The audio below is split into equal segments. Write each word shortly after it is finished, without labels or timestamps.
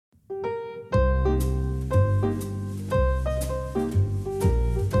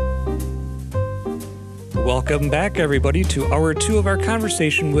Welcome back, everybody, to hour 2 of our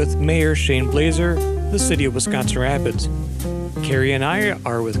conversation with Mayor Shane Blaser, the City of Wisconsin Rapids. Carrie and I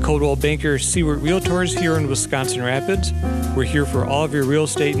are with Coldwell Banker Seward Realtors here in Wisconsin Rapids. We're here for all of your real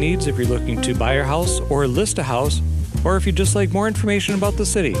estate needs if you're looking to buy a house or list a house, or if you'd just like more information about the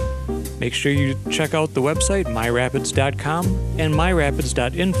city. Make sure you check out the website myrapids.com and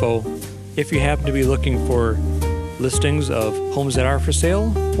myrapids.info if you happen to be looking for listings of homes that are for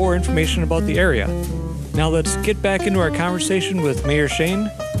sale or information about the area. Now let's get back into our conversation with Mayor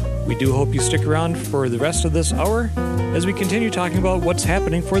Shane. We do hope you stick around for the rest of this hour as we continue talking about what's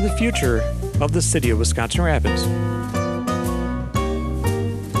happening for the future of the City of Wisconsin Rapids.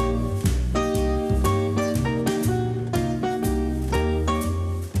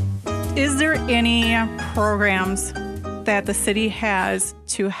 Is there any programs that the city has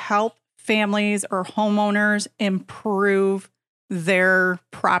to help families or homeowners improve their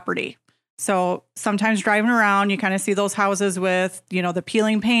property? So sometimes driving around, you kind of see those houses with, the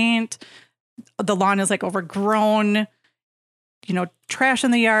peeling paint, the lawn is like overgrown, trash in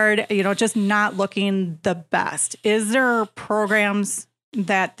the yard, just not looking the best. Is there programs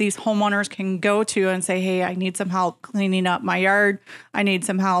that these homeowners can go to and say, hey, I need some help cleaning up my yard. I need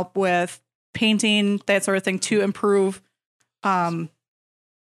some help with painting, that sort of thing, to improve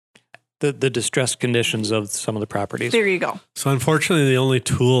the distressed conditions of some of the properties. There you go. So unfortunately, the only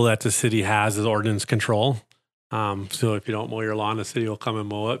tool that the city has is ordinance control. So if you don't mow your lawn, the city will come and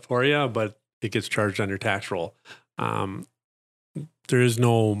mow it for you, but it gets charged on your tax roll. There is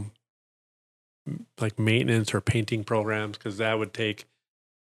no like maintenance or painting programs because that would take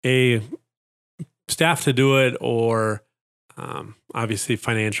staff to do it or obviously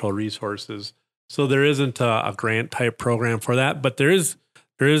financial resources. So there isn't a grant type program for that, but there is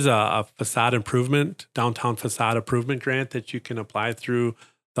a facade improvement, downtown facade improvement grant that you can apply through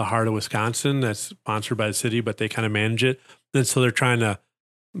the Heart of Wisconsin that's sponsored by the city, but they kind of manage it. And so they're trying to,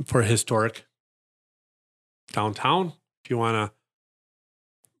 for historic downtown, if you want to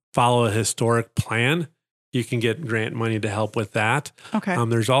follow a historic plan, you can get grant money to help with that. Okay.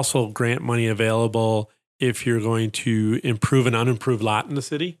 There's also grant money available if you're going to improve an unimproved lot in the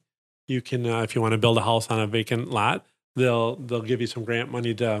city. You can, if you want to build a house on a vacant lot, they'll give you some grant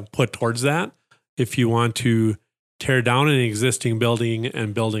money to put towards that. If you want to tear down an existing building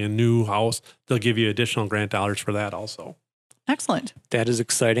and building a new house, they'll give you additional grant dollars for that also. Excellent. That is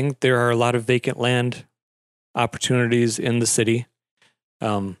exciting. There are a lot of vacant land opportunities in the city.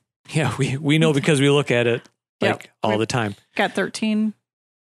 We know because we look at it all the time. Got 13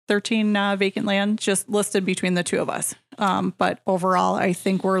 vacant land just listed between the two of us. But overall, I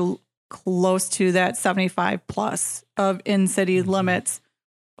think we're close to that 75 plus of in-city limits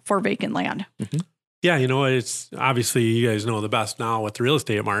for vacant land. Mm-hmm. Yeah, it's obviously you guys know the best now with the real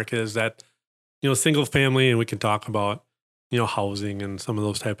estate market is that, single family, and we can talk about, housing and some of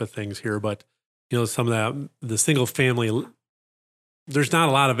those type of things here, but, some of the single family, there's not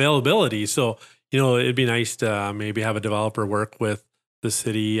a lot of availability. So, it'd be nice to maybe have a developer work with the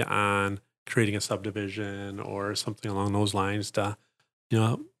city on creating a subdivision or something along those lines to,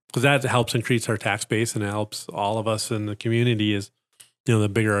 because that helps increase our tax base and it helps all of us in the community is, the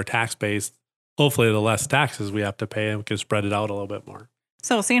bigger our tax base, hopefully the less taxes we have to pay and we can spread it out a little bit more.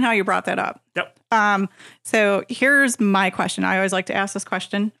 So seeing how you brought that up. Yep. So here's my question. I always like to ask this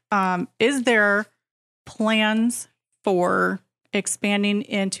question. Is there plans for expanding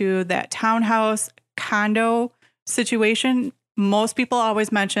into that townhouse condo situation? Most people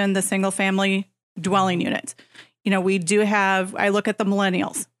always mention the single family dwelling units. We do have, I look at the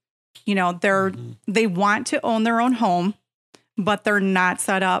millennials, they want to own their own home, but they're not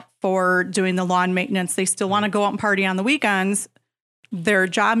set up for doing the lawn maintenance. They still want to go out and party on the weekends. Their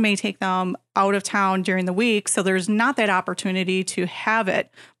job may take them out of town during the week. So there's not that opportunity to have it,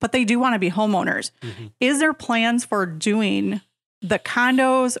 but they do want to be homeowners. Mm-hmm. Is there plans for doing the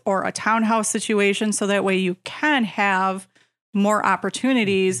condos or a townhouse situation so that way you can have more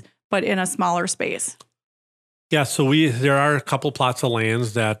opportunities, but in a smaller space? Yeah, so there are a couple plots of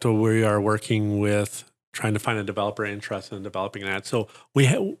lands that we are working with, trying to find a developer interested in developing that. So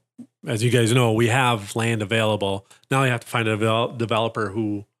as you guys know, we have land available. Now you have to find a developer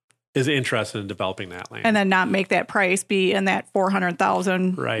who is interested in developing that land. And then not make that price be in that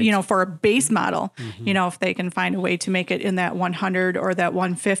 $400,000, right, for a base model. Mm-hmm. If they can find a way to make it in that 100 or that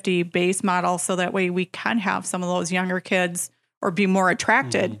 150 base model, so that way we can have some of those younger kids or be more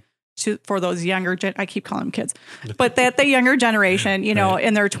attracted mm-hmm. for those younger, I keep calling them kids, but that the younger generation, right,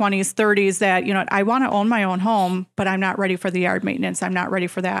 in their 20s, 30s, that, I want to own my own home, but I'm not ready for the yard maintenance. I'm not ready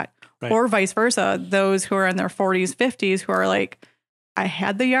for that. Right. Or vice versa. Those who are in their 40s, 50s, who are like, I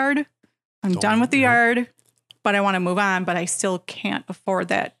had the yard, I'm done with the yard, but I want to move on, but I still can't afford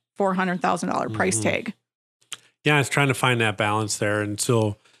that $400,000 price tag. Yeah, it's trying to find that balance there. And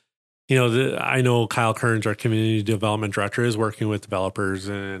so, I know Kyle Kearns, our community development director, is working with developers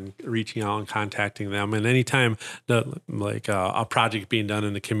and reaching out and contacting them. And anytime a project being done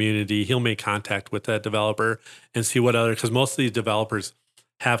in the community, he'll make contact with that developer and see what other, because most of these developers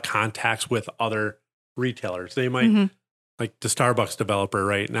have contacts with other retailers. They might, like the Starbucks developer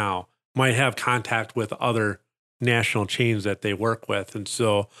right now, might have contact with other national chains that they work with. And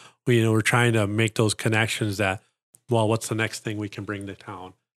so, we're trying to make those connections that, well, what's the next thing we can bring to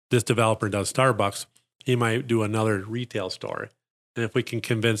town? This developer does Starbucks, he might do another retail store. And if we can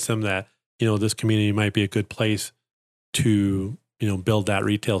convince them that, this community might be a good place to, build that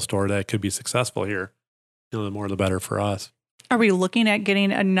retail store that could be successful here, the more the better for us. Are we looking at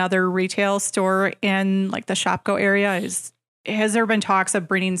getting another retail store in like the Shopko area? Has there been talks of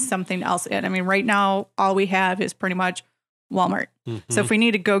bringing something else in? I mean, right now, all we have is pretty much Walmart. So if we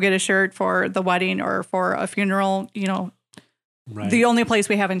need to go get a shirt for the wedding or for a funeral, the only place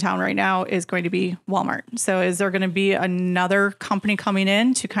we have in town right now is going to be Walmart. So is there going to be another company coming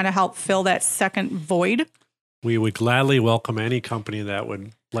in to kind of help fill that second void? We would gladly welcome any company that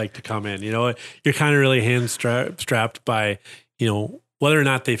would like to come in. You're kind of really strapped by, whether or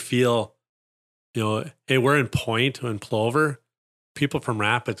not they feel, hey, we're in Point and Plover. People from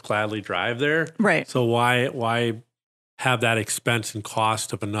Rapids gladly drive there. Right. So why have that expense and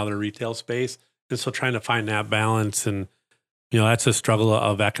cost of another retail space? And so trying to find that balance, and that's a struggle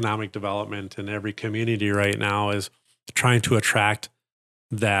of economic development in every community right now, is trying to attract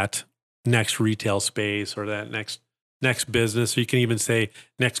that next retail space or that next business. So you can even say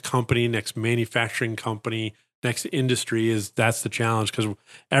next company, next manufacturing company, next industry. That's the challenge, because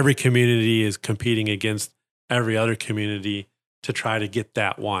every community is competing against every other community to try to get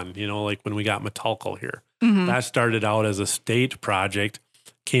that one. Like when we got Metalco here, that started out as a state project,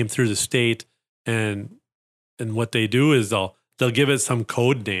 came through the state, and what they do is they'll give it some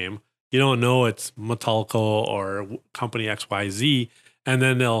code name. You don't know it's Metalco or company XYZ, and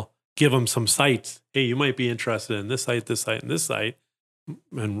then they'll give them some sites. Hey, you might be interested in this site, and this site.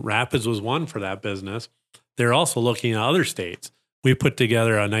 And Rapids was one for that business. They're also looking at other states. We put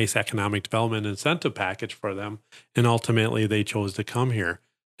together a nice economic development incentive package for them, and ultimately they chose to come here.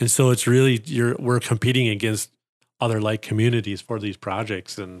 And so it's really, we're competing against other like communities for these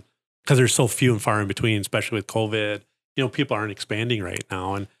projects, and because there's so few and far in between, especially with COVID, people aren't expanding right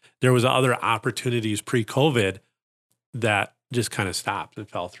now. And there was other opportunities pre-COVID that just kind of stopped and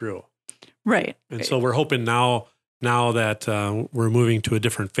fell through. Right. And so we're hoping now that we're moving to a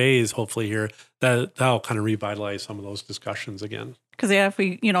different phase, hopefully here, that'll kind of revitalize some of those discussions again. Because if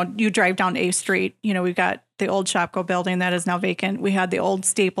we, you drive down A Street, we've got the old Shopko building that is now vacant. We had the old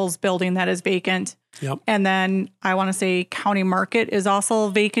Staples building that is vacant. Yep. And then I want to say County Market is also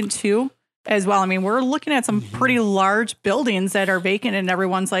vacant too, as well. I mean, we're looking at some pretty large buildings that are vacant, and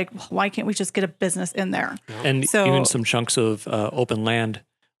everyone's like, well, why can't we just get a business in there? And so, even some chunks of open land,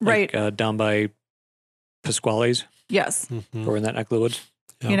 like, down by Pasquale's. Yes. Or in that neck of the woods.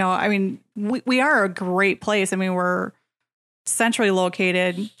 Yep. I mean, we are a great place. I mean, we're centrally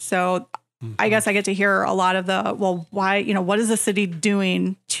located. So I guess I get to hear a lot of why, what is the city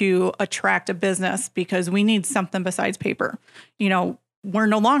doing to attract a business? Because we need something besides paper. We're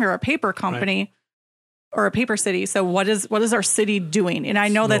no longer a paper company or a paper city. So what is our city doing? And I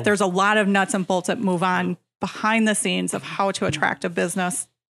know that there's a lot of nuts and bolts that move on behind the scenes of how to attract a business.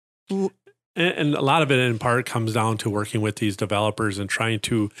 And a lot of it in part comes down to working with these developers and trying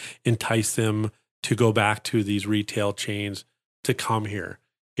to entice them to go back to these retail chains to come here.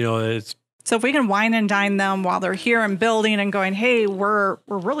 So if we can wine and dine them while they're here and building and going, hey, we're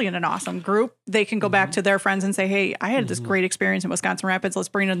really in an awesome group, they can go back to their friends and say, hey, I had this great experience in Wisconsin Rapids. Let's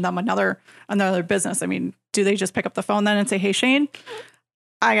bring in them another business. I mean, do they just pick up the phone then and say, hey, Shane,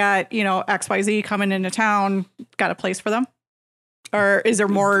 I got, XYZ coming into town, got a place for them? Or is there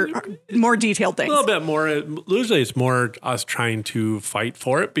more detailed things? A little bit more. Usually it's more us trying to fight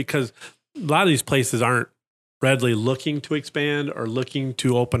for it, because a lot of these places aren't readily looking to expand or looking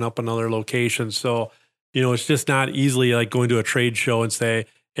to open up another location. So, it's just not easily like going to a trade show and say,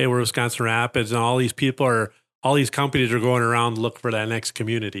 hey, we're Wisconsin Rapids, and all these companies are going around to look for that next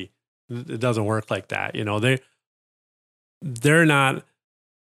community. It doesn't work like that. They're not,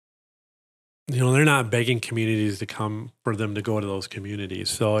 they're not begging communities to come for them to go to those communities.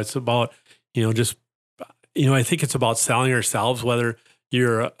 So it's about, I think it's about selling ourselves, whether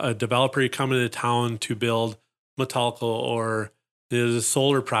you're a developer, you're coming to town to build Metalco, or there's a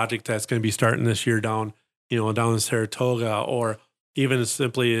solar project that's going to be starting this year down in Saratoga, or even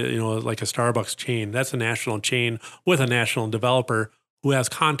simply, like a Starbucks chain, that's a national chain with a national developer who has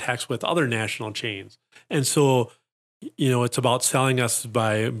contacts with other national chains. And so, it's about selling us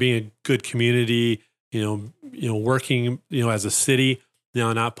by being a good community, working, as a city,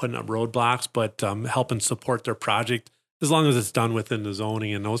 not putting up roadblocks, but helping support their project as long as it's done within the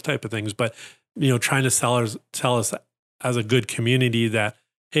zoning and those type of things. But, trying to sell us as a good community that,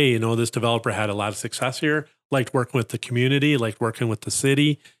 hey, this developer had a lot of success here, liked working with the community, liked working with the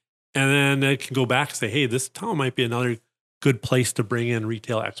city. And then they can go back and say, hey, this town might be another good place to bring in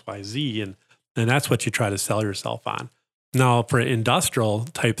retail XYZ. And that's what you try to sell yourself on. Now, for industrial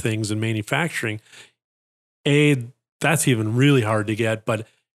type things and manufacturing, that's even really hard to get. But,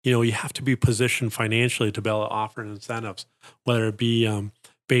 you have to be positioned financially to be able to offer incentives, whether it be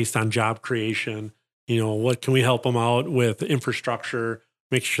based on job creation. What can we help them out with infrastructure,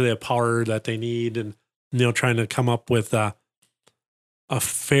 make sure they have power that they need, and, trying to come up with a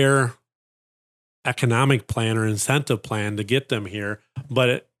fair economic plan or incentive plan to get them here. But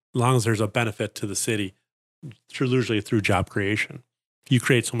as long as there's a benefit to the city, usually through job creation. If you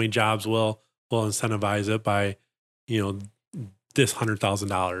create so many jobs, we'll incentivize it by, this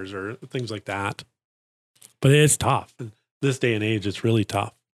 $100,000 or things like that. But it's tough. In this day and age, it's really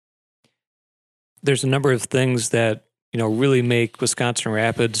tough. There's a number of things that, really make Wisconsin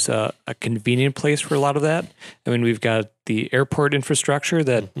Rapids a convenient place for a lot of that. I mean, we've got the airport infrastructure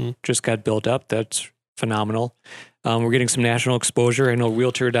that just got built up. That's phenomenal. We're getting some national exposure. I know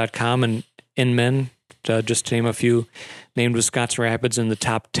Realtor.com and Inman, just to name a few, named Wisconsin Rapids in the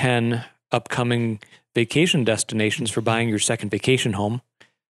top 10 upcoming vacation destinations for buying your second vacation home.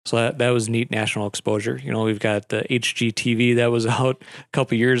 So that was neat national exposure. We've got the HGTV that was out a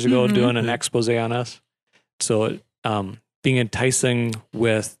couple years ago doing an expose on us. So being enticing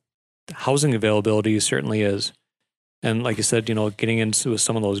with housing availability certainly is. And like you said, getting into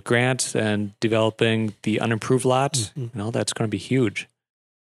some of those grants and developing the unimproved lots, that's going to be huge.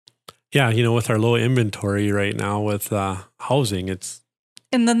 Yeah, with our low inventory right now with housing,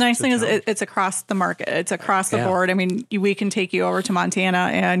 and the nice thing is it's across the market. It's across the board. I mean, we can take you over to Montana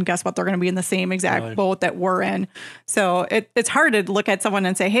and guess what? They're going to be in the same exact boat that we're in. So it's hard to look at someone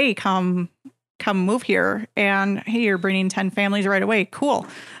and say, hey, come move here. And hey, you're bringing 10 families right away. Cool.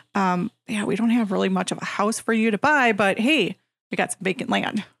 We don't have really much of a house for you to buy, but hey, we got some vacant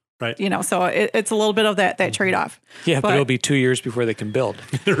land. Right. So it's a little bit of that trade-off. Yeah, but it'll be 2 years before they can build.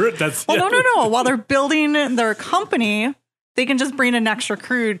 No. While they're building their company, they can just bring an extra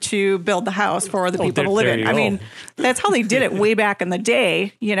crew to build the house for the people to live in. I mean, that's how they did it way back in the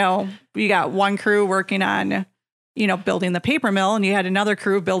day. You got one crew working on, building the paper mill, and you had another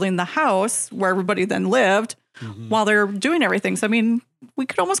crew building the house where everybody then lived while they're doing everything. So, I mean, we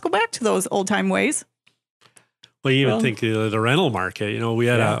could almost go back to those old time ways. Well, you even think the rental market, we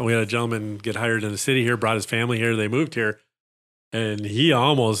had a gentleman get hired in the city here, brought his family here, they moved here, and he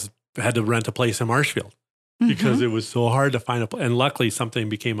almost had to rent a place in Marshfield because it was so hard to find and luckily something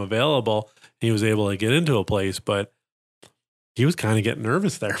became available and he was able to get into a place, but he was kind of getting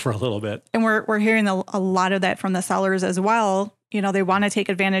nervous there for a little bit. And we're hearing a lot of that from the sellers as well. They want to take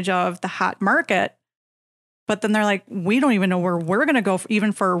advantage of the hot market, but then they're like, we don't even know where we're going to go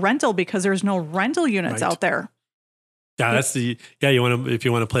even for a rental because there's no rental units out there. Yeah, if you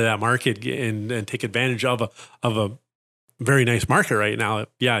want to play that market and take advantage of a very nice market right now.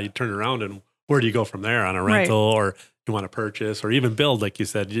 Yeah, you turn around and where do you go from there on a rental or you want to purchase or even build? Like you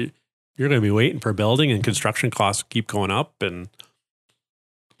said, you're going to be waiting for building and construction costs keep going up. And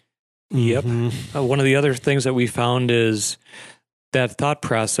yep, one of the other things that we found is that thought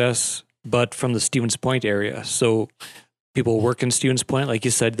process, but from the Stevens Point area. So people work in Stevens Point, like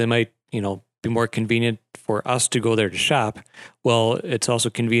you said, they might be more convenient for us to go there to shop. Well, it's also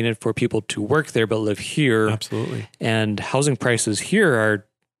convenient for people to work there but live here. Absolutely. And housing prices here are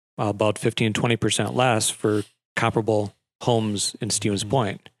about 15 to 20% less for comparable homes in Stevens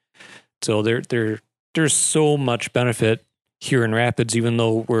Point. So there's so much benefit here in Rapids, even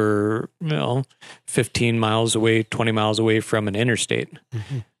though we're 15 miles away, 20 miles away from an interstate.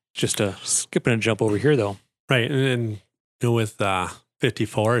 Just a skip and a jump over here, though. Right, and with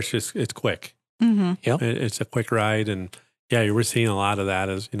 54, it's quick. Yep. It's a quick ride. And yeah, we're seeing a lot of that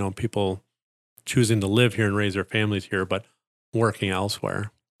as, people choosing to live here and raise their families here, but working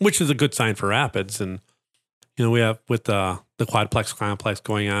elsewhere, which is a good sign for Rapids. And, we have with the Quadplex complex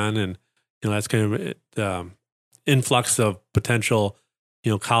going on and, that's going to influx of potential,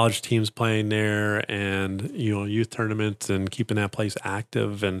 college teams playing there and, youth tournaments and keeping that place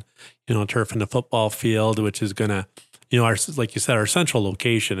active and, turf in the football field, which is going to, like you said, our central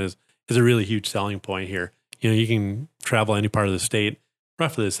location is a really huge selling point here. you can travel any part of the state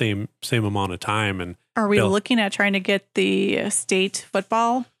roughly the same amount of time. And are we looking at trying to get the state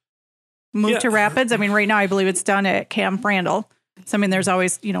football moved to Rapids? I mean, right now I believe it's done at Camp Randall. So I mean, there's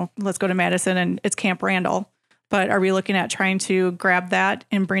always, let's go to Madison and it's Camp Randall. But are we looking at trying to grab that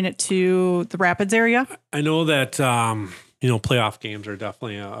and bring it to the Rapids area? I know that, playoff games are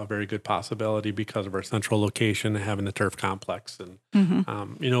definitely a very good possibility because of our central location and having the turf complex. And,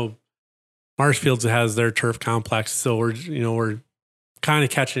 Marshfields has their turf complex. So we're kind of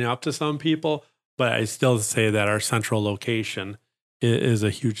catching up to some people, but I still say that our central location is a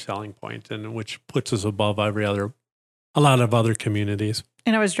huge selling point, and which puts us above a lot of other communities.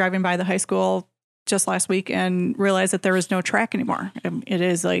 And I was driving by the high school just last week and realized that there is no track anymore. It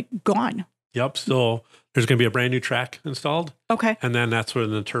is like gone. Yep. So there's going to be a brand new track installed. Okay. And then that's where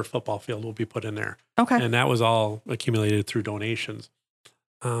the turf football field will be put in there. Okay. And that was all accumulated through donations.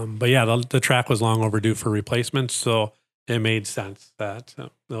 But yeah, the track was long overdue for replacement. So it made sense that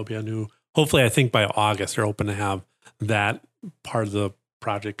there'll be hopefully I think by August they're hoping to have that part of the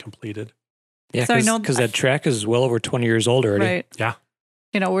project completed. Yeah, because that track is well over 20 years old already. Right. Yeah.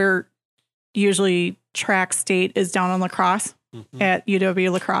 We're usually track state is down on lacrosse at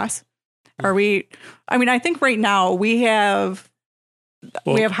UW lacrosse. Are we? I mean, I think right now we have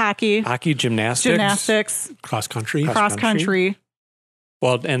hockey, gymnastics, cross country.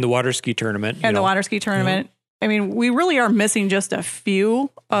 Well, and the water ski tournament. The water ski tournament. I mean, we really are missing just a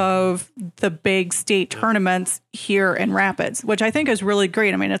few of the big state tournaments here in Rapids, which I think is really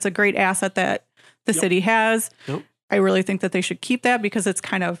great. I mean, it's a great asset that the city has. Yep. I really think that they should keep that because it's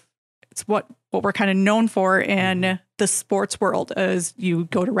what we're kind of known for in the sports world as you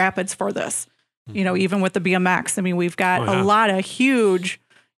go to Rapids for this. Even with the BMX, I mean, we've got a lot of huge,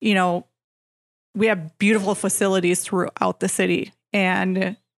 we have beautiful facilities throughout the city.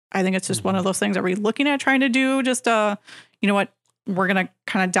 And I think it's just one of those things. Are we looking at trying to do just we're going to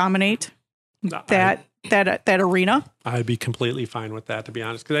kind of dominate that arena? I'd be completely fine with that, to be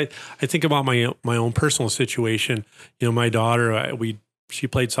honest. Because I think about my own personal situation. My daughter, she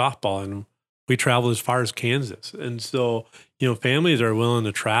played softball and we traveled as far as Kansas. And so, families are willing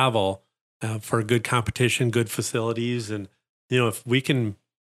to travel for good competition, good facilities. And, if we can,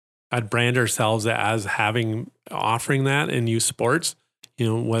 I'd brand ourselves as offering that in youth sports,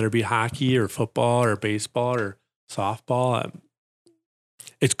 whether it be hockey or football or baseball or softball.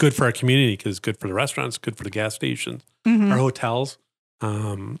 It's good for our community because it's good for the restaurants, good for the gas stations, our hotels,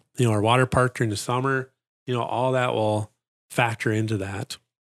 our water park during the summer, all that will factor into that.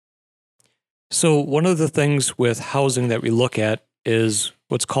 So one of the things with housing that we look at is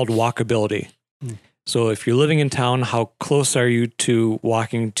what's called walkability. So if you're living in town, how close are you to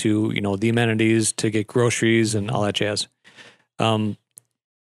walking to, the amenities to get groceries and all that jazz?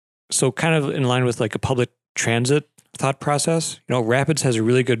 So kind of in line with like a public transit thought process, Rapids has a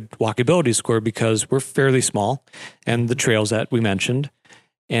really good walkability score because we're fairly small and the trails that we mentioned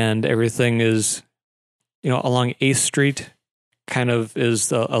and everything is, along 8th Street kind of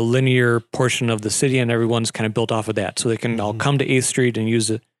is a linear portion of the city and everyone's kind of built off of that. So they can all come to 8th Street and use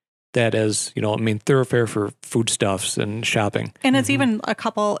that as, a main thoroughfare for foodstuffs and shopping. And it's even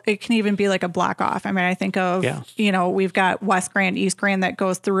it can even be like a block off. I mean, I think of, we've got West Grand, East Grand that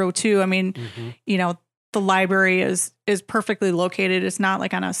goes through too. I mean, the library is perfectly located. It's not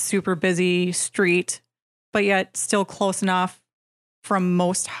like on a super busy street, but yet still close enough from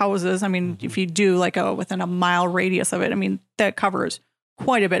most houses. I mean, if you do like within a mile radius of it, I mean, that covers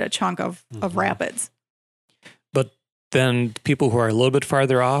quite a bit of chunk of Rapids. But then people who are a little bit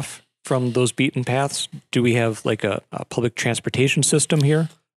farther off from those beaten paths, do we have like a public transportation system here?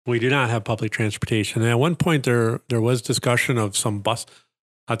 We do not have public transportation. And at one point there was discussion of some bus.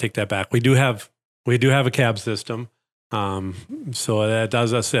 I'll take that back. We do have a cab system. So that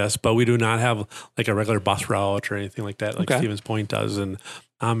does assist, but we do not have like a regular bus route or anything like that, like Stevens Point does. And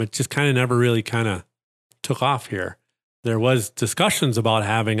it just kind of never really kind of took off here. There was discussions about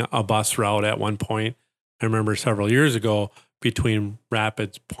having a bus route at one point. I remember several years ago between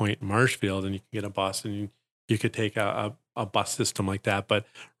Rapids, Point, and Marshfield, and you can get a bus and you could take a bus system like that. But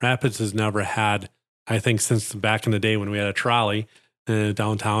Rapids has never had, I think since back in the day when we had a trolley,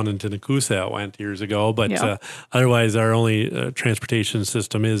 downtown into Nakusa it went years ago, but otherwise our only transportation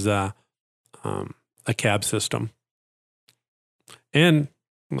system is a cab system. And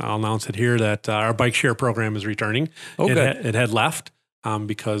I'll announce it here that our bike share program is returning. It had left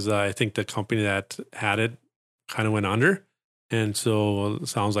because I think the company that had it kind of went under. And so it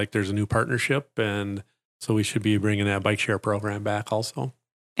sounds like there's a new partnership. And so we should be bringing that bike share program back also.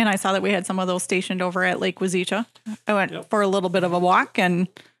 And I saw that we had some of those stationed over at Lake Wazeecha. I went for a little bit of a walk, and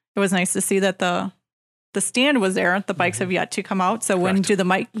it was nice to see that the the stand was there. The bikes have yet to come out. So when do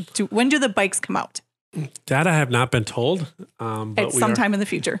the bikes come out? That I have not been told. But It's sometime in the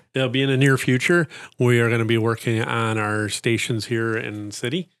future. It'll be in the near future. We are going to be working on our stations here in the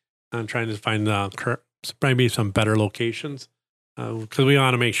city. I'm trying to find maybe some better locations because we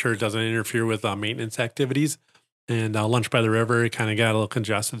want to make sure it doesn't interfere with maintenance activities. And Lunch by the River, it kind of got a little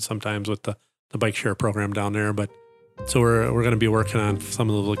congested sometimes with the bike share program down there. But so we're going to be working on some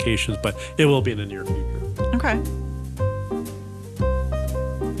of those locations, but it will be in the near future. Okay.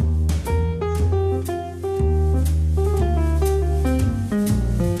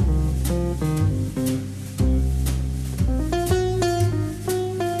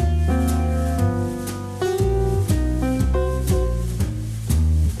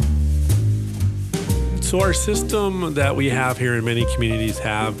 So our system that we have here in many communities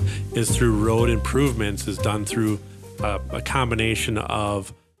is through road improvements, is done through a combination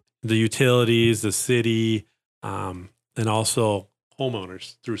of the utilities, the city, and also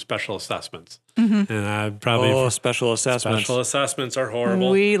homeowners through special assessments. Mm-hmm. And I probably special assessments. Special assessments are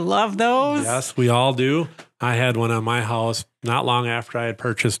horrible. We love those. Yes, we all do. I had one on my house not long after I had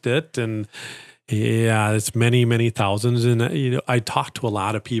purchased it, and yeah, it's many, many thousands. And I talked to a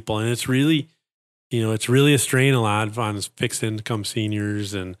lot of people, and it's really a strain a lot on fixed income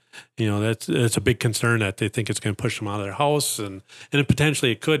seniors. And, that's a big concern that they think it's going to push them out of their house. And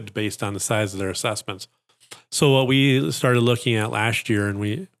potentially it could based on the size of their assessments. So what we started looking at last year, and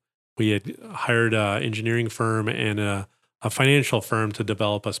we had hired an engineering firm and a financial firm to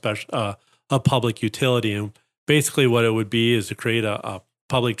develop a public utility. And basically what it would be is to create a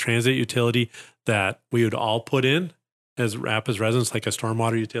public transit utility that we would all put in as Rapids residents, like a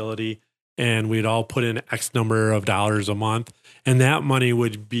stormwater utility. And we'd all put in X number of dollars a month. And that money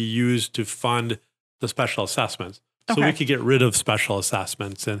would be used to fund the special assessments. So we could get rid of special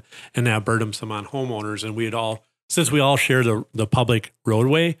assessments and that burdensome on homeowners. And since we all share the public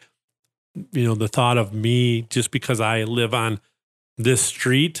roadway, the thought of me, just because I live on this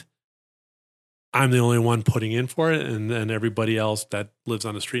street, I'm the only one putting in for it. And then everybody else that lives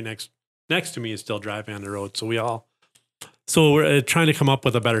on the street next to me is still driving on the road. So we're trying to come up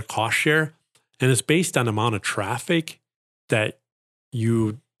with a better cost share, and it's based on the amount of traffic that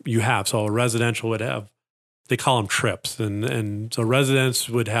you have. So a residential would have, they call them trips, and so residents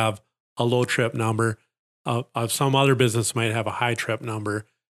would have a low trip number. Some other business might have a high trip number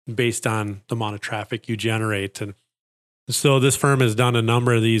based on the amount of traffic you generate. And so this firm has done a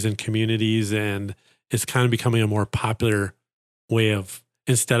number of these in communities, and it's kind of becoming a more popular way of,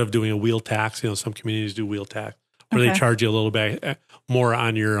 instead of doing a wheel tax, some communities do wheel tax, where they charge you a little bit more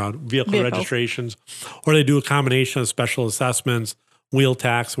on your vehicle registrations, or they do a combination of special assessments, wheel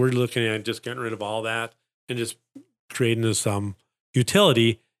tax. We're looking at just getting rid of all that and just creating this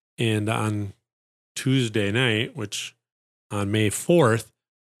utility. And on Tuesday night, which on May 4th,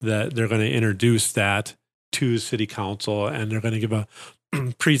 that they're going to introduce that to City Council, and they're going to give a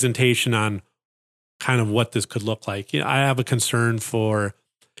presentation on kind of what this could look like. I have a concern for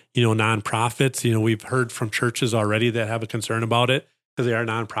nonprofits. We've heard from churches already that have a concern about it because they are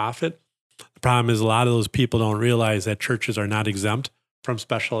nonprofit. The problem is a lot of those people don't realize that churches are not exempt from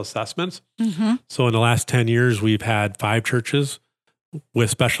special assessments. Mm-hmm. So in the last 10 years, we've had 5 churches with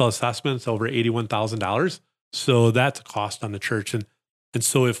special assessments over $81,000. So that's a cost on the church. And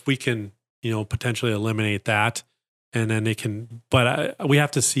so if we can, potentially eliminate that, and then they can, but we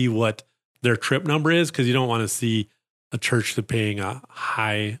have to see what their trip number is, because you don't want to see a church that's paying a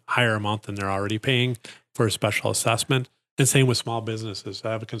higher amount than they're already paying for a special assessment. And same with small businesses.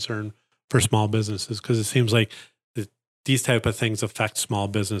 I have a concern for small businesses because it seems like these type of things affect small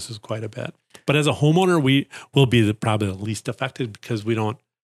businesses quite a bit. But as a homeowner, we will be probably the least affected because we don't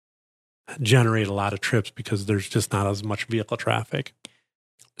generate a lot of trips because there's just not as much vehicle traffic.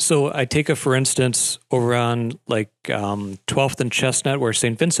 So I take for instance, over on 12th and Chestnut where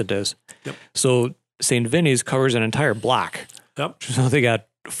St. Vincent is. Yep. So St. Vinny's covers an entire block. Yep. So they got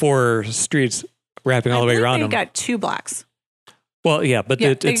 4 streets wrapping all the way around them. They got 2 blocks. Well, yeah, but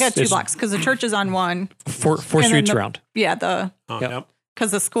they got 2 blocks because the church is on one. 4 streets around. Yeah, because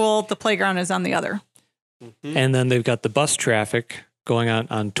the school, the playground is on the other. Mm-hmm. And then they've got the bus traffic going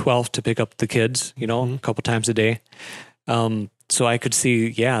on 12th to pick up the kids, a couple times a day. So I could see,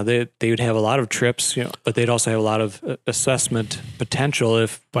 they would have a lot of trips, but they'd also have a lot of assessment potential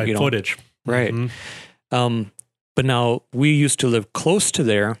if by footage. Right. Mm-hmm. But now we used to live close to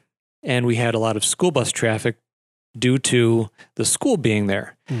there, and we had a lot of school bus traffic due to the school being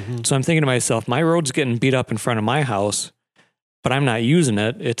there. Mm-hmm. So I'm thinking to myself, my road's getting beat up in front of my house, but I'm not using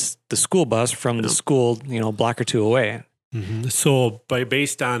it. It's the school bus from the school, block or 2 away. Mm-hmm. So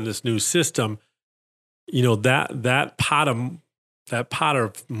based on this new system, that pot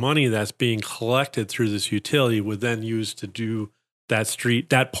of money that's being collected through this utility would then use to do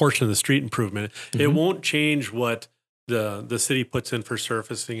that portion of the street improvement. It won't change what the city puts in for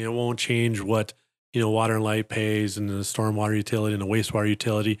surfacing. It won't change what water and light pays and the stormwater utility and the wastewater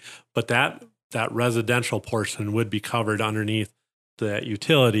utility. But that residential portion would be covered underneath that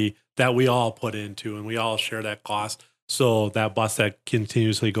utility that we all put into, and we all share that cost. So that bus that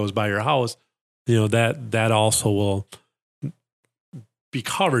continuously goes by your house, that also will be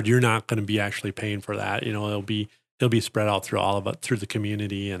covered. You're not going to be actually paying for that. It'll be spread out through all of it, through the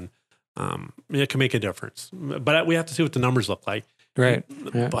community, and it can make a difference. But we have to see what the numbers look like. Right.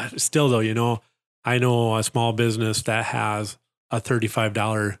 Yeah. But still, though, I know a small business that has a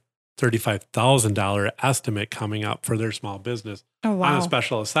 $35,000 estimate coming up for their small business on a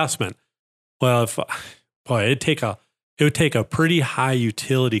special assessment. Well, it would take a pretty high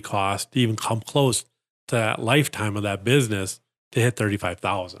utility cost to even come close to that lifetime of that business to hit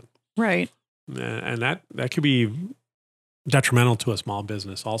 $35,000. Right. And that could be detrimental to a small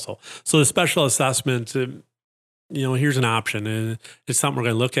business also. So the special assessment, here's an option, and it's something we're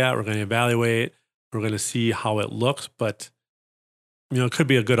going to look at. We're going to evaluate. We're going to see how it looks, but it could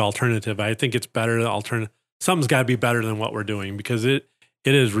be a good alternative. I think it's better to alternative. Something's got to be better than what we're doing, because it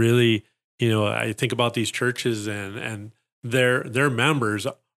is really, I think about these churches and their members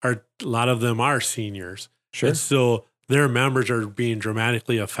a lot of them are seniors. Sure. And so their members are being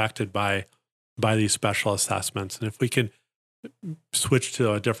dramatically affected by these special assessments. And if we can switch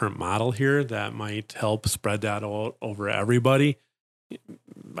to a different model here that might help spread that out over everybody,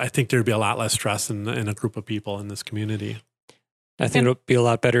 I think there'd be a lot less stress in a group of people in this community. I think it'll be a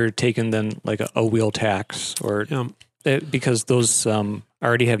lot better taken than like a wheel tax, or because those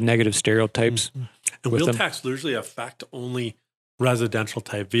already have negative stereotypes. Mm-hmm. And wheel tax usually affect only residential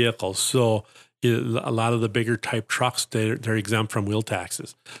type vehicles. So a lot of the bigger type trucks, they're exempt from wheel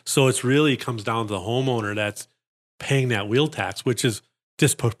taxes. So it's really comes down to the homeowner that's paying that wheel tax, which is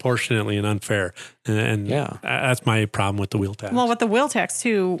disproportionately and unfair. And that's my problem with the wheel tax. Well, with the wheel tax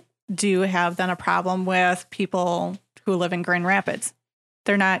too, do you have then a problem with people who live in Grand Rapids?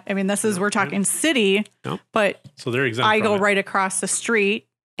 They're not, we're talking city, but so they're exempt. I go right across the street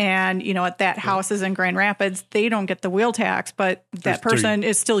and, at that house is in Grand Rapids, they don't get the wheel tax, but that person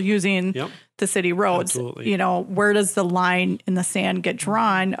is still using the city roads. Absolutely. Where does the line in the sand get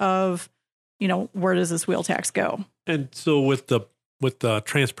drawn of, where does this wheel tax go? And so with the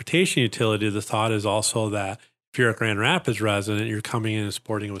transportation utility, the thought is also that if you're a Grand Rapids resident, you're coming in and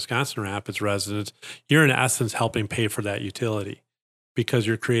supporting a Wisconsin Rapids resident, you're in essence helping pay for that utility, because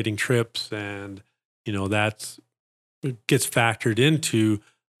you're creating trips, and that's gets factored into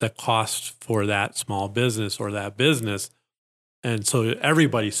the cost for that small business or that business. And so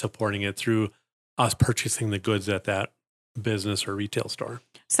everybody's supporting it through us purchasing the goods at that business or retail store.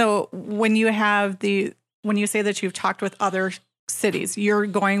 So when you say that you've talked with other cities, you're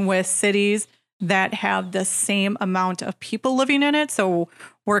going with cities that have the same amount of people living in it. So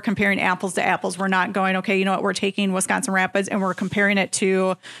we're comparing apples to apples. We're not going, okay, we're taking Wisconsin Rapids and we're comparing it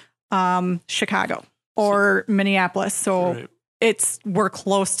to Chicago or Minneapolis. So we're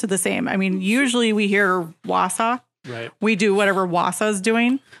close to the same. Usually we hear Wausau. Right. We do whatever Wausau is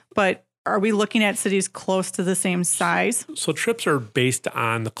doing, but are we looking at cities close to the same size? So trips are based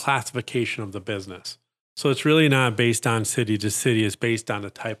on the classification of the business. So it's really not based on city to city. It's based on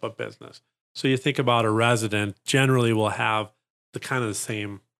the type of business. So you think about a resident generally will have the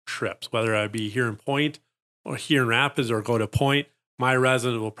same trips, whether I be here in Point or here in Rapids or go to Point. My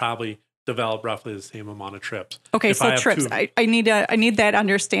resident will probably develop roughly the same amount of trips. Okay, so trips. I need that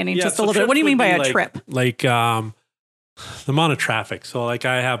understanding just a little bit. What do you mean by a trip? Like the amount of traffic. So like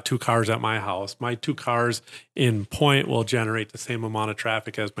I have 2 cars at my house. My 2 cars in Point will generate the same amount of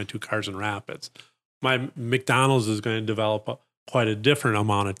traffic as my 2 cars in Rapids. My McDonald's is going to develop quite a different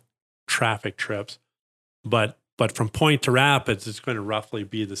amount of traffic trips, but from Point to Rapids, it's going to roughly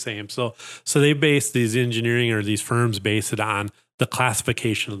be the same. So they base these engineering, or these firms base it on the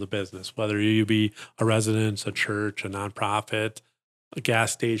classification of the business, whether you be a residence, a church, a nonprofit, a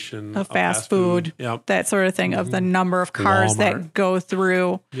gas station, a fast food, that sort of thing, of the number of cars that go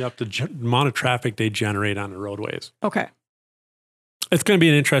through. The amount of traffic they generate on the roadways. Okay. It's going to be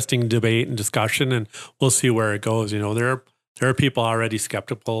an interesting debate and discussion, and we'll see where it goes. There are people already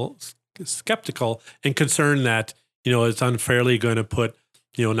skeptical and concerned that, it's unfairly going to put,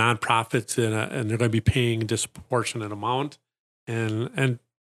 nonprofits in and they're going to be paying a disproportionate amount. And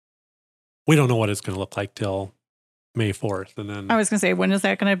we don't know what it's going to look like till May 4th. And then I was going to say, when is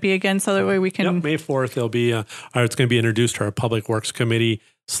that going to be again? So that way we can. May 4th, it's going to be introduced to our Public Works Committee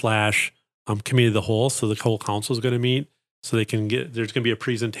 / committee of the whole. So the whole council is going to meet, so there's going to be a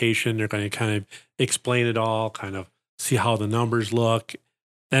presentation. They're going to kind of explain it all, kind of see how the numbers look.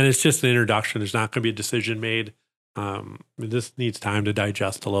 And it's just an introduction. There's not going to be a decision made. This needs time to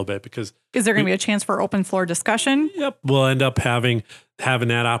digest a little bit because is there going to be a chance for open floor discussion? Yep. We'll end up having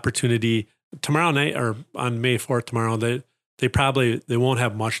that opportunity tomorrow night or on May 4th tomorrow. They won't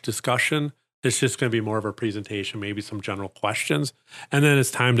have much discussion. It's just going to be more of a presentation, maybe some general questions. And then it's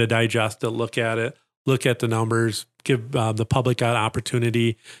time to digest it, look at the numbers, give the public an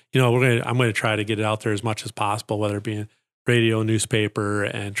opportunity. I'm going to try to get it out there as much as possible, whether it be in radio, newspaper,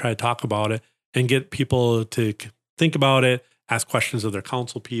 and try to talk about it and get people to think about it, ask questions of their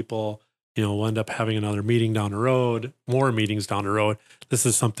council people. We'll end up having another meeting down the road, more meetings down the road. This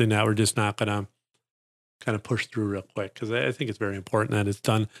is something that we're just not going to kind of push through real quick because I think it's very important that it's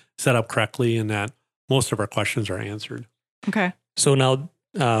done, set up correctly, and that most of our questions are answered. Okay. So now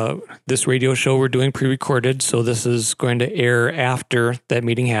this radio show we're doing pre-recorded, so this is going to air after that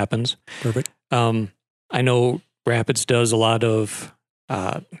meeting happens. Perfect. I know Rapids does a lot of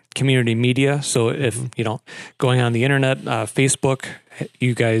community media. So if, going on the internet, Facebook,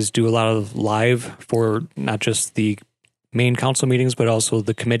 you guys do a lot of live for not just the main council meetings, but also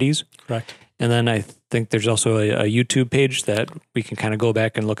the committees. Correct. And then I think there's also a YouTube page that we can kind of go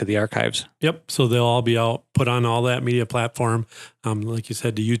back and look at the archives. Yep. So they'll all be put on all that media platform. Like you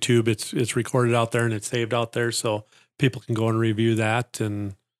said, to YouTube, it's recorded out there and it's saved out there. So people can go and review that.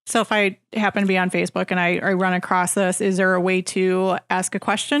 And so if I happen to be on Facebook and I run across this, is there a way to ask a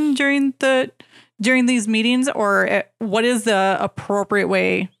question during these meetings, or what is the appropriate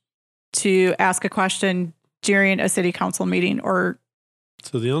way to ask a question during a city council meeting? Or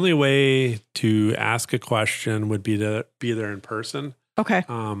so the only way to ask a question would be to be there in person. Okay.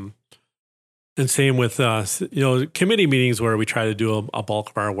 And same with committee meetings where we try to do a bulk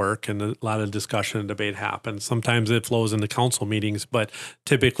of our work and a lot of discussion and debate happens. Sometimes it flows into council meetings, but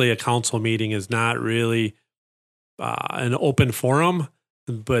typically a council meeting is not really an open forum,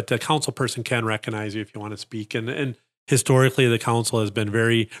 but a council person can recognize you if you want to speak. And historically, the council has been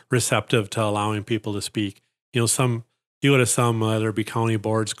very receptive to allowing people to speak. You go to some, whether it be county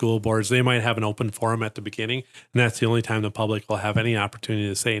boards, school boards, they might have an open forum at the beginning, and that's the only time the public will have any opportunity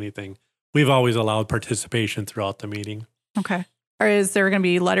to say anything. We've always allowed participation throughout the meeting. Okay. Or is there going to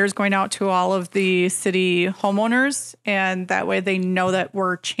be letters going out to all of the city homeowners, and that way they know that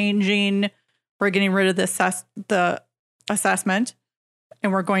we're getting rid of the assessment,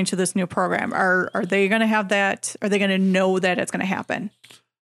 and we're going to this new program? Are they going to have that? Are they going to know that it's going to happen?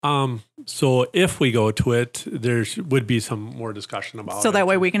 So if we go to it, there would be some more discussion about it. So that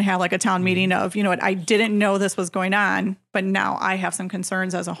way we can have like a town meeting of, I didn't know this was going on, but now I have some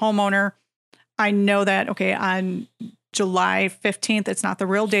concerns as a homeowner. I know that, okay, on July 15th, it's not the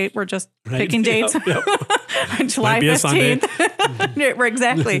real date. We're just picking dates. Yep. On July 15th.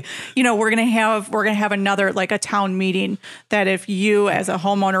 Exactly. We're going to have another, like a town meeting that if you as a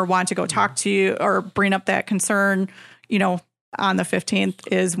homeowner want to go talk to you or bring up that concern, on the 15th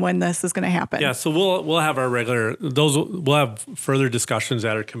is when this is going to happen. Yeah, so we'll have our we'll have further discussions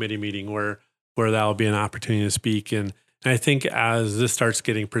at our committee meeting where that will be an opportunity to speak. And I think as this starts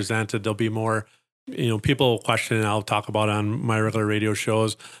getting presented, there'll be more, people question, and I'll talk about it on my regular radio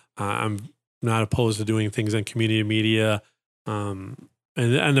shows. I'm not opposed to doing things in community media, and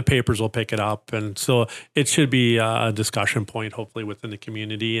the papers will pick it up. And so it should be a discussion point, hopefully, within the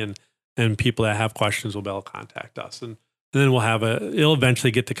community, and people that have questions will be able to contact us. And then it'll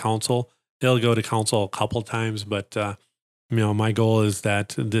eventually get to council. It'll go to council a couple times, but my goal is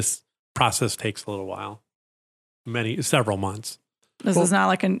that this process takes a little while, several months. This is not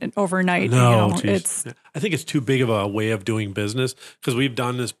like an overnight. No, I think it's too big of a way of doing business because we've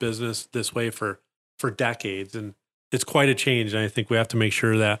done this business this way for decades, and it's quite a change. And I think we have to make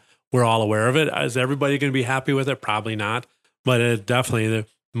sure that we're all aware of it. Is everybody going to be happy with it? Probably not, but definitely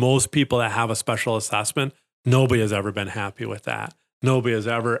most people that have a special assessment, nobody has ever been happy with that. Nobody has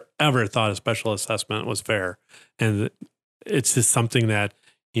ever thought a special assessment was fair. And it's just something that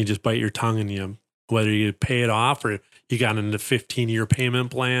you just bite your tongue and whether you pay it off or you got into 15-year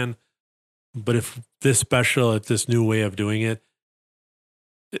payment plan. But if this new way of doing it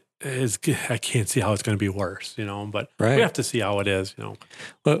I can't see how it's going to be worse, but we have to see how it is,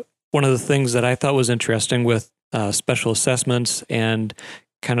 But one of the things that I thought was interesting with special assessments and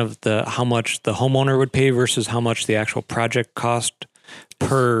kind of how much the homeowner would pay versus how much the actual project cost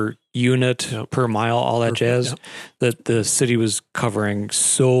per unit, per mile, all that jazz, that the city was covering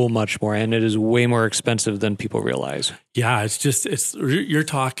so much more, and it is way more expensive than people realize. Yeah, you're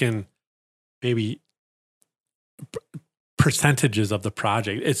talking maybe percentages of the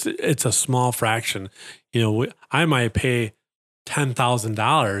project. It's a small fraction. You know, I might pay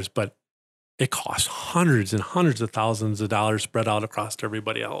 $10,000, but it costs hundreds and hundreds of thousands of dollars spread out across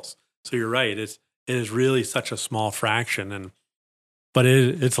everybody else. So you're right. It is really such a small fraction, but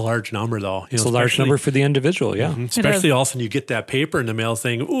it's a large number though. It's a large number for the individual. Yeah. Especially all of a sudden you get that paper in the mail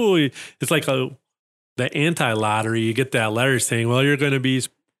saying, "Ooh," it's like the anti-lottery. You get that letter saying, "Well,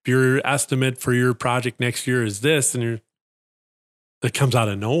 your estimate for your project next year is this," and it comes out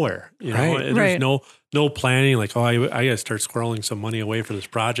of nowhere. You know, Right. There's no planning. Like, oh, I got to start squirreling some money away for this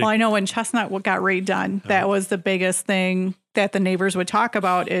project. Well, I know when Chestnut got redone, that was the biggest thing that the neighbors would talk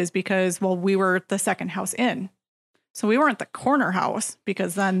about is because, well, we were the second house in. So we weren't the corner house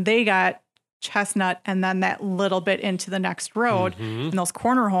because then they got Chestnut and then that little bit into the next road. And those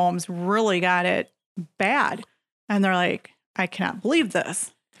corner homes really got it bad. And they're like, I cannot believe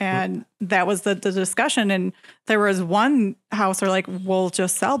this. And that was the discussion. And there was one house they're like, we'll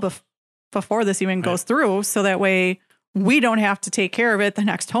just sell before this even goes through. So that way we don't have to take care of it. The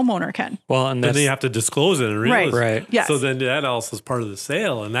next homeowner can. Well, and then you have to disclose it in real estate. Right. Yes. So then that also is part of the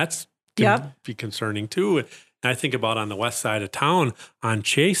sale. And that's can be concerning too. And I think about on the west side of town on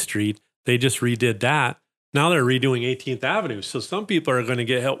Chase Street, they just redid that. Now they're redoing 18th Avenue. So some people are going to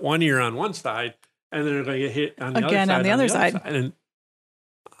get hit 1 year on one side and then they're going to get hit on the other side. And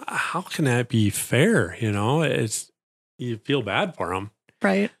how can that be fair? You know, you feel bad for them.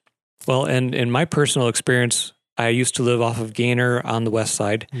 Right. Well, and in my personal experience, I used to live off of Gaynor on the west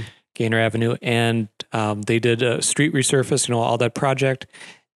side, Gaynor Avenue, and they did a street resurface, you know, all that project.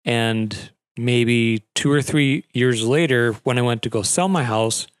 And maybe 2 or 3 years later, when I went to go sell my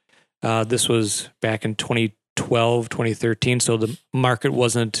house, this was back in 2012, 2013. So the market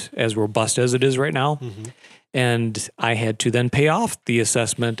wasn't as robust as it is right now. And I had to then pay off the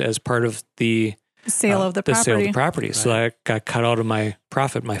assessment as part of the sale of the property. Sale of the property. Right. So I got cut out of my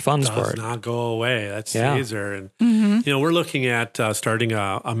profit, my funds for it. Does not go away. That stays there. And, you know, we're looking at starting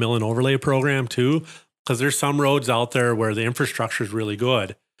a mill and overlay program too, because there's some roads out there where the infrastructure is really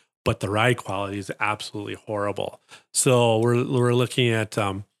good, but the ride quality is absolutely horrible. So we're looking at,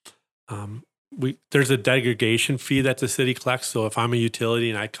 there's a degradation fee that the city collects. So if I'm a utility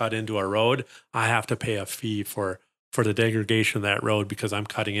and I cut into a road, I have to pay a fee for the degradation of that road because I'm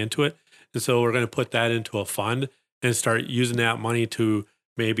cutting into it. And so we're going to put that into a fund and start using that money to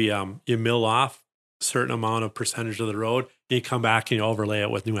maybe you mill off a certain amount of percentage of the road and you come back and you overlay it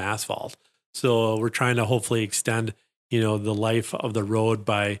with new asphalt. So we're trying to hopefully extend, you know, the life of the road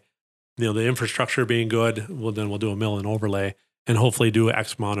by, you know, the infrastructure being good. Well, then we'll do a mill and overlay and hopefully do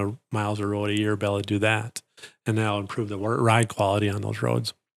X amount of miles of road a year, be able to do that. And that'll improve the ride quality on those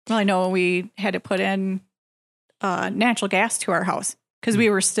roads. Well, I know we had to put in natural gas to our house because we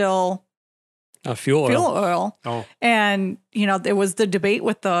were still fuel oil. Oh. And, you know, there was the debate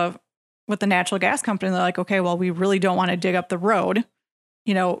with the natural gas company. They're like, okay, well, we really don't want to dig up the road.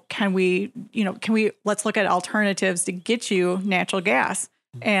 You know, can we let's look at alternatives to get you natural gas.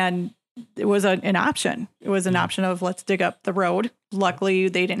 And it was an option. It was an option of let's dig up the road. Luckily,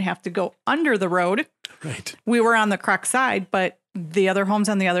 they didn't have to go under the road. Right. We were on the correct side, but the other homes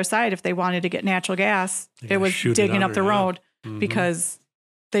on the other side, if they wanted to get natural gas, it was digging up the road because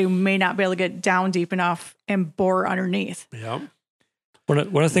they may not be able to get down deep enough and bore underneath. Yep. One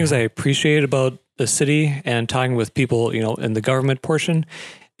of the things I appreciate about the city and talking with people, you know, in the government portion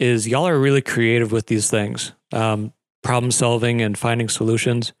is y'all are really creative with these things. Problem solving and finding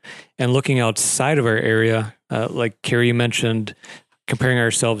solutions and looking outside of our area. Like Carrie mentioned, comparing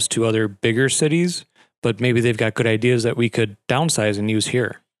ourselves to other bigger cities, but maybe they've got good ideas that we could downsize and use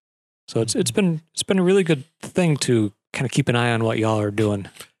here. So it's been a really good thing to kind of keep an eye on what y'all are doing.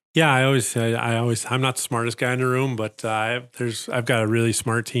 Yeah, I'm not the smartest guy in the room, but I've got a really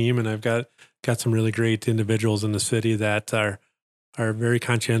smart team and I've got some really great individuals in the city that are very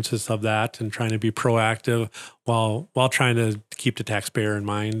conscientious of that and trying to be proactive while trying to keep the taxpayer in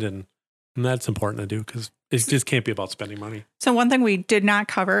mind. And that's important to do because it just can't be about spending money. So one thing we did not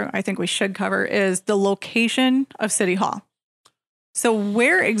cover, I think we should cover, is the location of City Hall. So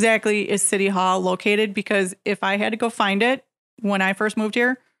where exactly is City Hall located? Because if I had to go find it when I first moved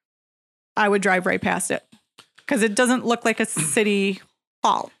here, I would drive right past it because it doesn't look like a city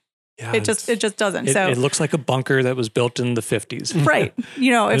hall. Yeah, it just doesn't. It looks like a bunker that was built in the 50s. Right.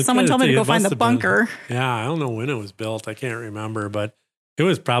 You know, if someone told me to go find the bunker. Yeah, I don't know when it was built. I can't remember, but it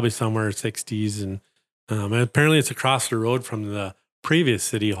was probably somewhere 60s. And apparently it's across the road from the previous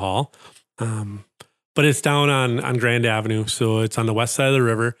city hall. But it's down on Grand Avenue. So it's on the west side of the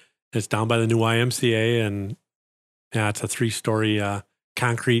river. It's down by the new YMCA. And yeah, it's a 3-story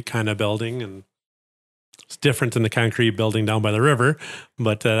concrete kind of building. And It's different than the concrete building down by the river,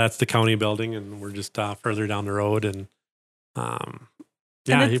 but that's the county building, and we're just further down the road. And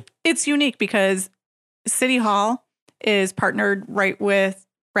it's unique because City Hall is partnered right with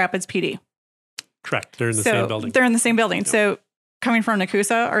Rapids PD. Correct. They're in the same building. They're in the same building. Yep. So coming from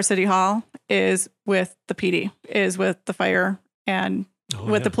Nakusa, our City Hall is with the PD, is with the fire and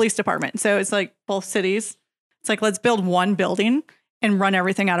with the police department. So it's like both cities. It's like, let's build one building and run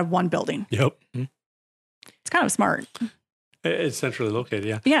everything out of one building. Yep. It's kind of smart. It's centrally located,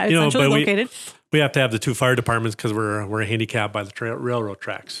 yeah. Yeah, it's centrally located. We have to have the two fire departments because we're handicapped by the railroad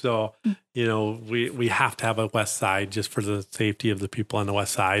tracks. So, we have to have a west side just for the safety of the people on the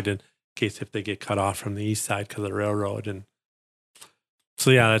west side in case if they get cut off from the east side because of the railroad. And so,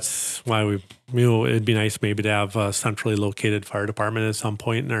 yeah, that's why it'd be nice maybe to have a centrally located fire department at some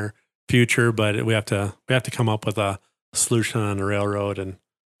point in our future, but we have to come up with a solution on the railroad and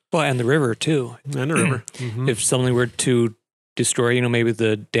the river too. And the river. Mm-hmm. If something were to destroy, maybe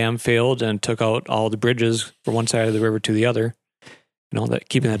the dam failed and took out all the bridges from one side of the river to the other, that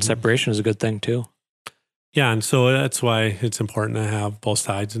keeping that separation is a good thing too. Yeah, and so that's why it's important to have both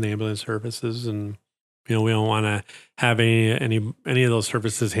sides in ambulance services, and we don't want to have any of those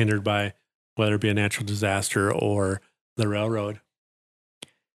services hindered by whether it be a natural disaster or the railroad.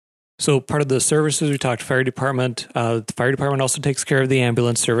 So part of the services we talked fire department. The fire department also takes care of the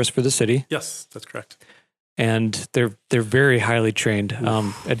ambulance service for the city. Yes, that's correct. And they're very highly trained,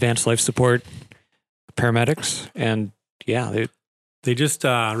 advanced life support paramedics, and they just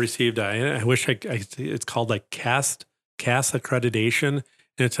received. I wish it's called like CAS accreditation, and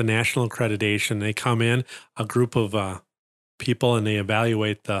it's a national accreditation. They come in a group of people and they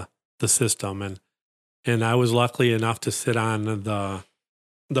evaluate the system, and I was lucky enough to sit on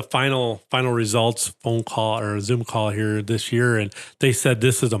the final results phone call or Zoom call here this year. And they said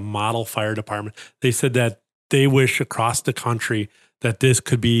this is a model fire department. They said that they wish across the country that this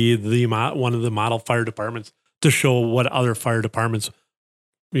could be one of the model fire departments to show what other fire departments,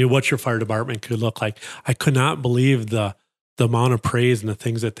 what your fire department could look like. I could not believe the amount of praise and the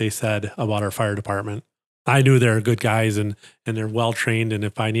things that they said about our fire department. I knew they're good guys and they're well trained. And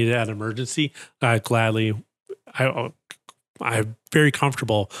if I needed an emergency, I'm very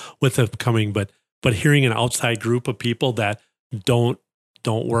comfortable with it coming, but hearing an outside group of people that don't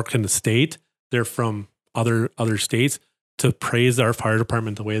work in the state, they're from other states, to praise our fire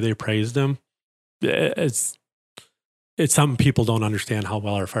department the way they praised them, it's something people don't understand how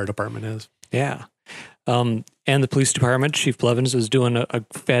well our fire department is. Yeah. And the police department, Chief Blevins, is doing a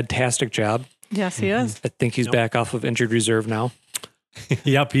fantastic job. Yes, he is. I think he's back off of injured reserve now.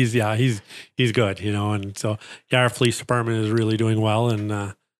 Yep, he's good, and so our police department is really doing well,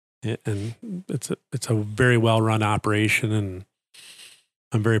 and it's a very well run operation, and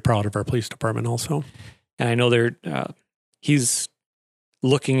I'm very proud of our police department also. And I know he's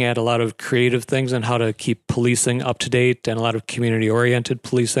looking at a lot of creative things on how to keep policing up to date and a lot of community oriented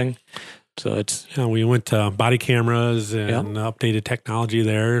policing. So we went to body cameras and updated technology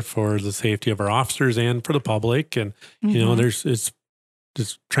there for the safety of our officers and for the public, and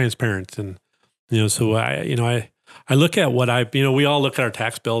it's transparent, and so I look at what we all look at our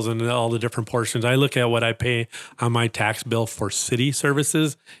tax bills and all the different portions. I look at what I pay on my tax bill for city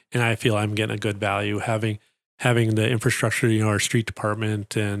services, and I feel I'm getting a good value having the infrastructure, our street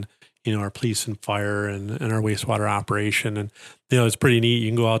department and our police and fire and our wastewater operation, and it's pretty neat. You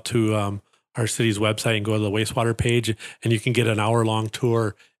can go out to our city's website and go to the wastewater page, and you can get an hour-long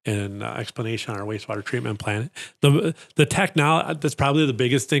tour and explanation on our wastewater treatment plant. The technology, that's probably the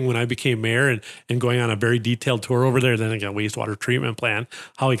biggest thing when I became mayor and going on a very detailed tour over there. Then again, wastewater treatment plant.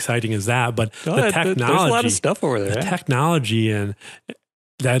 How exciting is that? But the technology, there's a lot of stuff over there. The technology and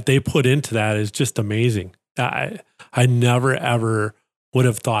that they put into that is just amazing. I never ever would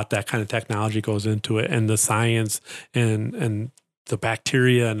have thought that kind of technology goes into it, and the science and the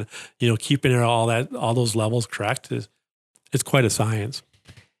bacteria and keeping it all those levels correct it's quite a science.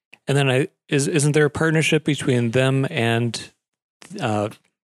 And then isn't there a partnership between them and the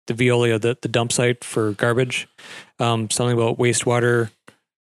Veolia, the dump site for garbage? Something about wastewater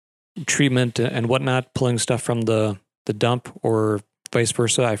treatment and whatnot, pulling stuff from the dump or vice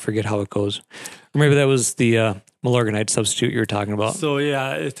versa. I forget how it goes. Or maybe that was the Milorganite substitute you were talking about. So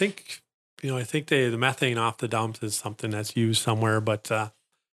yeah, I think the methane off the dumps is something that's used somewhere, but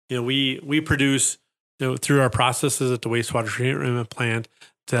we produce through our processes at the wastewater treatment plant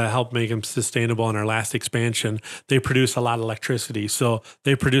to help make them sustainable in our last expansion. They produce a lot of electricity. So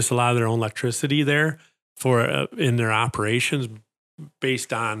they produce a lot of their own electricity there for in their operations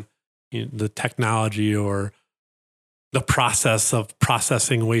based on the technology or the process of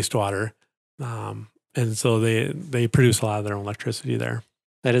processing wastewater. And so they produce a lot of their own electricity there.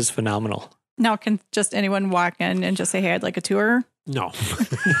 That is phenomenal. Now, can just anyone walk in and just say, hey, I'd like a tour? No. Go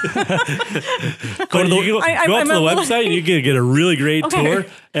to the, go out to the website and you can get a really great tour.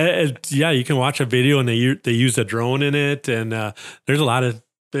 Yeah, you can watch a video and they use a drone in it. And there's a lot of,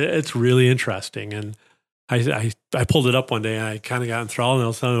 it's really interesting. And I pulled it up one day and I kind of got enthralled, and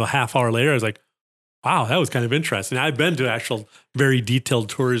all of a sudden, a half hour later, I was like, wow, that was kind of interesting. I've been to actual very detailed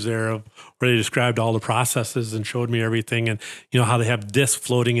tours there of where they described all the processes and showed me everything, and how they have discs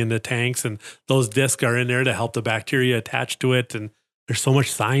floating in the tanks, and those discs are in there to help the bacteria attach to it. And there's so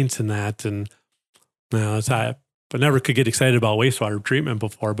much science in that. And I never could get excited about wastewater treatment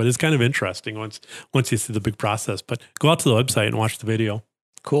before, but it's kind of interesting once you see the big process. But go out to the website and watch the video.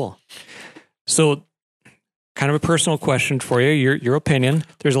 Cool. So, kind of a personal question for you, your opinion.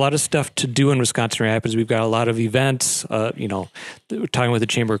 There's a lot of stuff to do in Wisconsin Rapids. We've got a lot of events, we're talking with the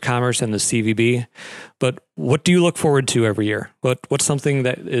Chamber of Commerce and the CVB. But what do you look forward to every year? What's something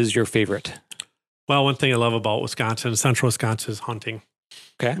that is your favorite? Well, one thing I love about Wisconsin, central Wisconsin, is hunting.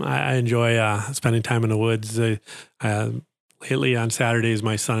 Okay. I enjoy spending time in the woods. Lately on Saturdays,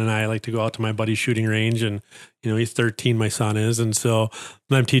 my son and I like to go out to my buddy's shooting range, and he's 13, my son is, and so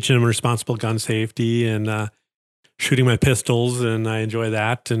I'm teaching him responsible gun safety and shooting my pistols, and I enjoy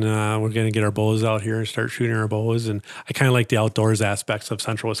that. And we're going to get our bows out here and start shooting our bows. And I kind of like the outdoors aspects of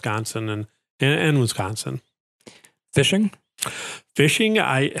central Wisconsin and Wisconsin. Fishing,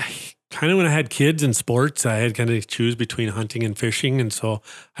 I kind of, when I had kids and sports, I had kind of choose between hunting and fishing, and so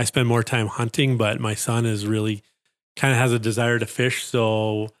I spend more time hunting. But my son is really kind of has a desire to fish.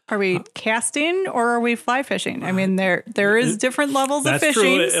 So are we casting or are we fly fishing? I mean, there is different levels of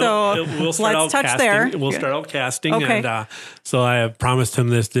fishing. True. So we'll start let's out touch casting. there. We'll start out casting. Okay. And so I have promised him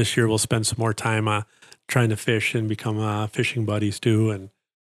this year we'll spend some more time trying to fish and become fishing buddies too, and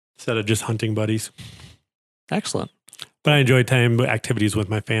instead of just hunting buddies. Excellent. But I enjoy time activities with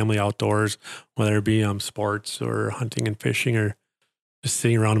my family outdoors, whether it be sports or hunting and fishing, or just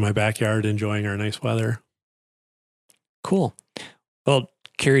sitting around in my backyard enjoying our nice weather. Cool. Well,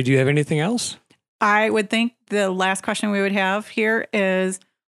 Carrie, do you have anything else? I would think the last question we would have here is,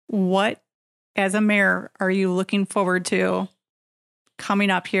 what, as a mayor, are you looking forward to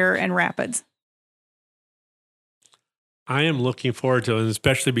coming up here in Rapids? I am looking forward to it,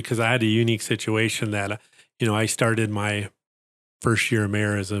 especially because I had a unique situation that, I started my first year of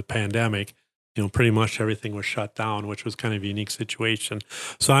mayor as a pandemic. Pretty much everything was shut down, which was kind of a unique situation.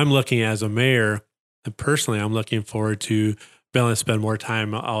 So I'm looking as a mayor, and personally, I'm looking forward to being able to spend more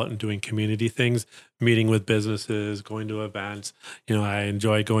time out and doing community things, meeting with businesses, going to events. I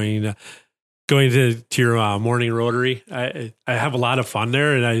enjoy going to your morning Rotary. I have a lot of fun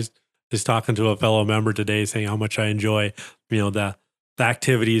there, and I was talking to a fellow member today saying how much I enjoy, the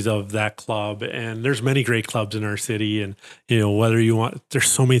activities of that club. And there's many great clubs in our city, and whether you want, there's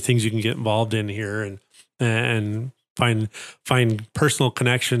so many things you can get involved in here, and find personal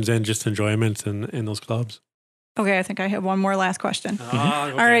connections and just enjoyment in those clubs. Okay, I think I have one more last question. Okay.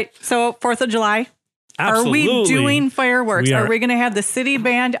 All right, so 4th of July. Absolutely. Are we doing fireworks? We are we going to have the city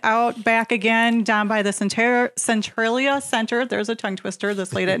band out back again down by the Centralia Center? There's a tongue twister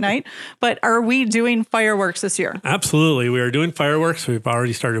this late at night. But are we doing fireworks this year? Absolutely. We are doing fireworks. We've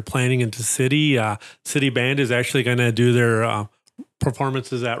already started planning into city. City band is actually going to do their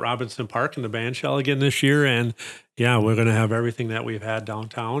performances at Robinson Park in the band shell again this year. And yeah, we're going to have everything that we've had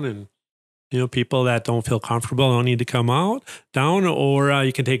downtown, and people that don't feel comfortable don't need to come down, or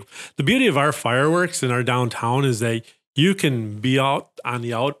you can take. The beauty of our fireworks in our downtown is that you can be out on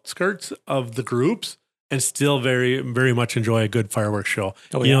the outskirts of the groups and still very, very much enjoy a good fireworks show.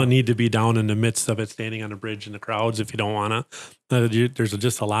 Oh, you yeah. don't need to be down in the midst of it, standing on a bridge in the crowds if you don't want to. There's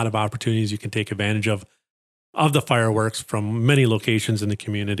just a lot of opportunities you can take advantage of the fireworks from many locations in the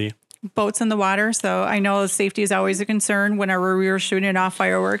community. Boats in the water. So I know safety is always a concern whenever we were shooting off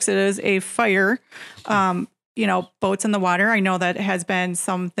fireworks. It is a fire. Boats in the water. I know that has been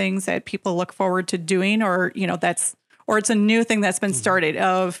some things that people look forward to doing, or it's a new thing that's been started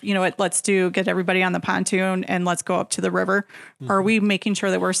of, let's get everybody on the pontoon and let's go up to the river. Mm-hmm. Are we making sure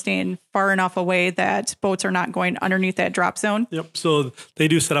that we're staying far enough away that boats are not going underneath that drop zone? Yep. So they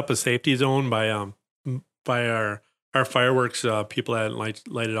do set up a safety zone by our fireworks. People that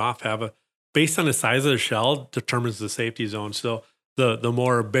light it off have based on the size of the shell determines the safety zone. So the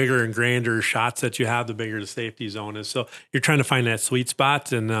more bigger and grander shots that you have, the bigger the safety zone is. So you're trying to find that sweet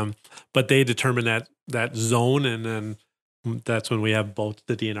spot, and but they determine that zone, and then that's when we have both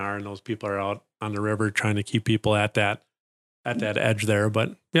the DNR and those people are out on the river trying to keep people at that edge there.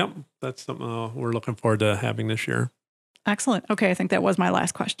 But yep, that's something we're looking forward to having this year. Excellent. Okay, I think that was my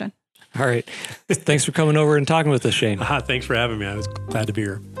last question. All right. Thanks for coming over and talking with us, Shane. Thanks for having me. I was glad to be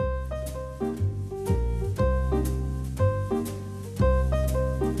here.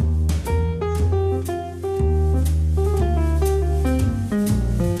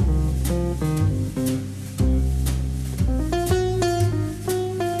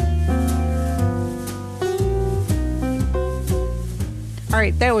 All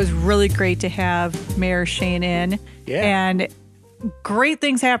right, that was really great to have Mayor Shane in. Yeah. And great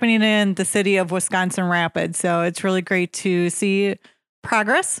things happening in the city of Wisconsin Rapids. So it's really great to see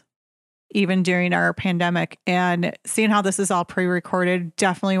progress even during our pandemic, and seeing how this is all pre-recorded.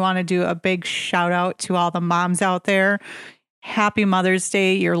 Definitely want to do a big shout out to all the moms out there. Happy Mother's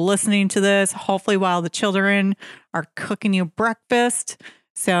Day. You're listening to this hopefully while the children are cooking you breakfast.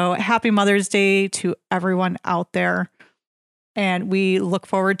 So happy Mother's Day to everyone out there. And we look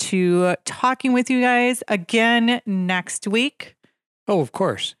forward to talking with you guys again next week. Oh, of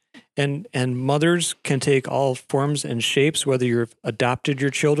course. And mothers can take all forms and shapes, whether you've adopted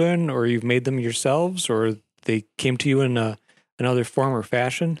your children or you've made them yourselves or they came to you in another form or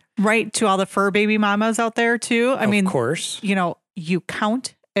fashion. Right. To all the fur baby mamas out there too. I mean, of course, you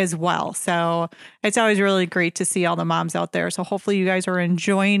count as well. So it's always really great to see all the moms out there. So hopefully you guys are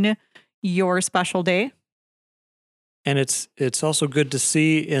enjoying your special day. And it's also good to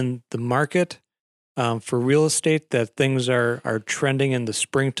see in the market for real estate that things are trending in the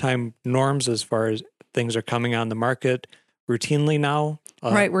springtime norms as far as things are coming on the market routinely now.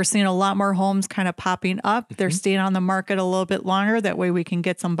 Right. We're seeing a lot more homes kind of popping up. Mm-hmm. They're staying on the market a little bit longer. That way we can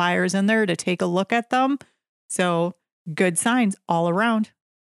get some buyers in there to take a look at them. So good signs all around.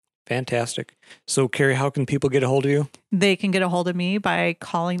 Fantastic. So, Carrie, how can people get a hold of you? They can get a hold of me by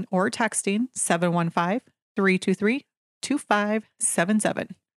calling or texting 715-323-2577.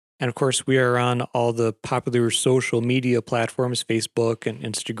 And of course, we are on all the popular social media platforms, Facebook and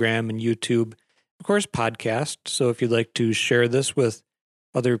Instagram and YouTube. Of course, podcast. So if you'd like to share this with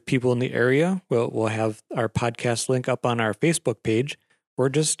other people in the area, we'll have our podcast link up on our Facebook page, or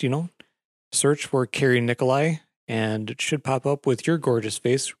just, search for Carrie Nicolai and it should pop up with your gorgeous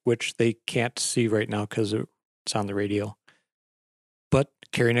face, which they can't see right now because it's on the radio. But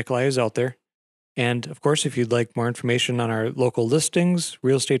Carrie Nicolai is out there. And of course, if you'd like more information on our local listings,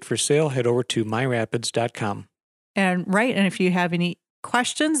 real estate for sale, head over to myrapids.com. And if you have any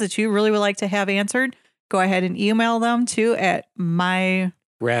questions that you really would like to have answered, go ahead and email them to at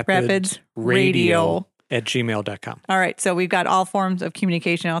myrapidsradio@gmail.com. All right. So we've got all forms of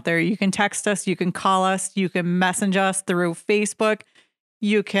communication out there. You can text us, you can call us, you can message us through Facebook.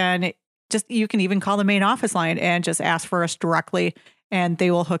 You can even call the main office line and just ask for us directly, and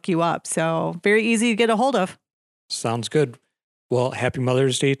they will hook you up. So very easy to get a hold of. Sounds good. Well, happy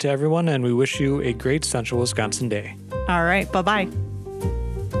Mother's Day to everyone, and we wish you a great Central Wisconsin day. All right. Bye-bye.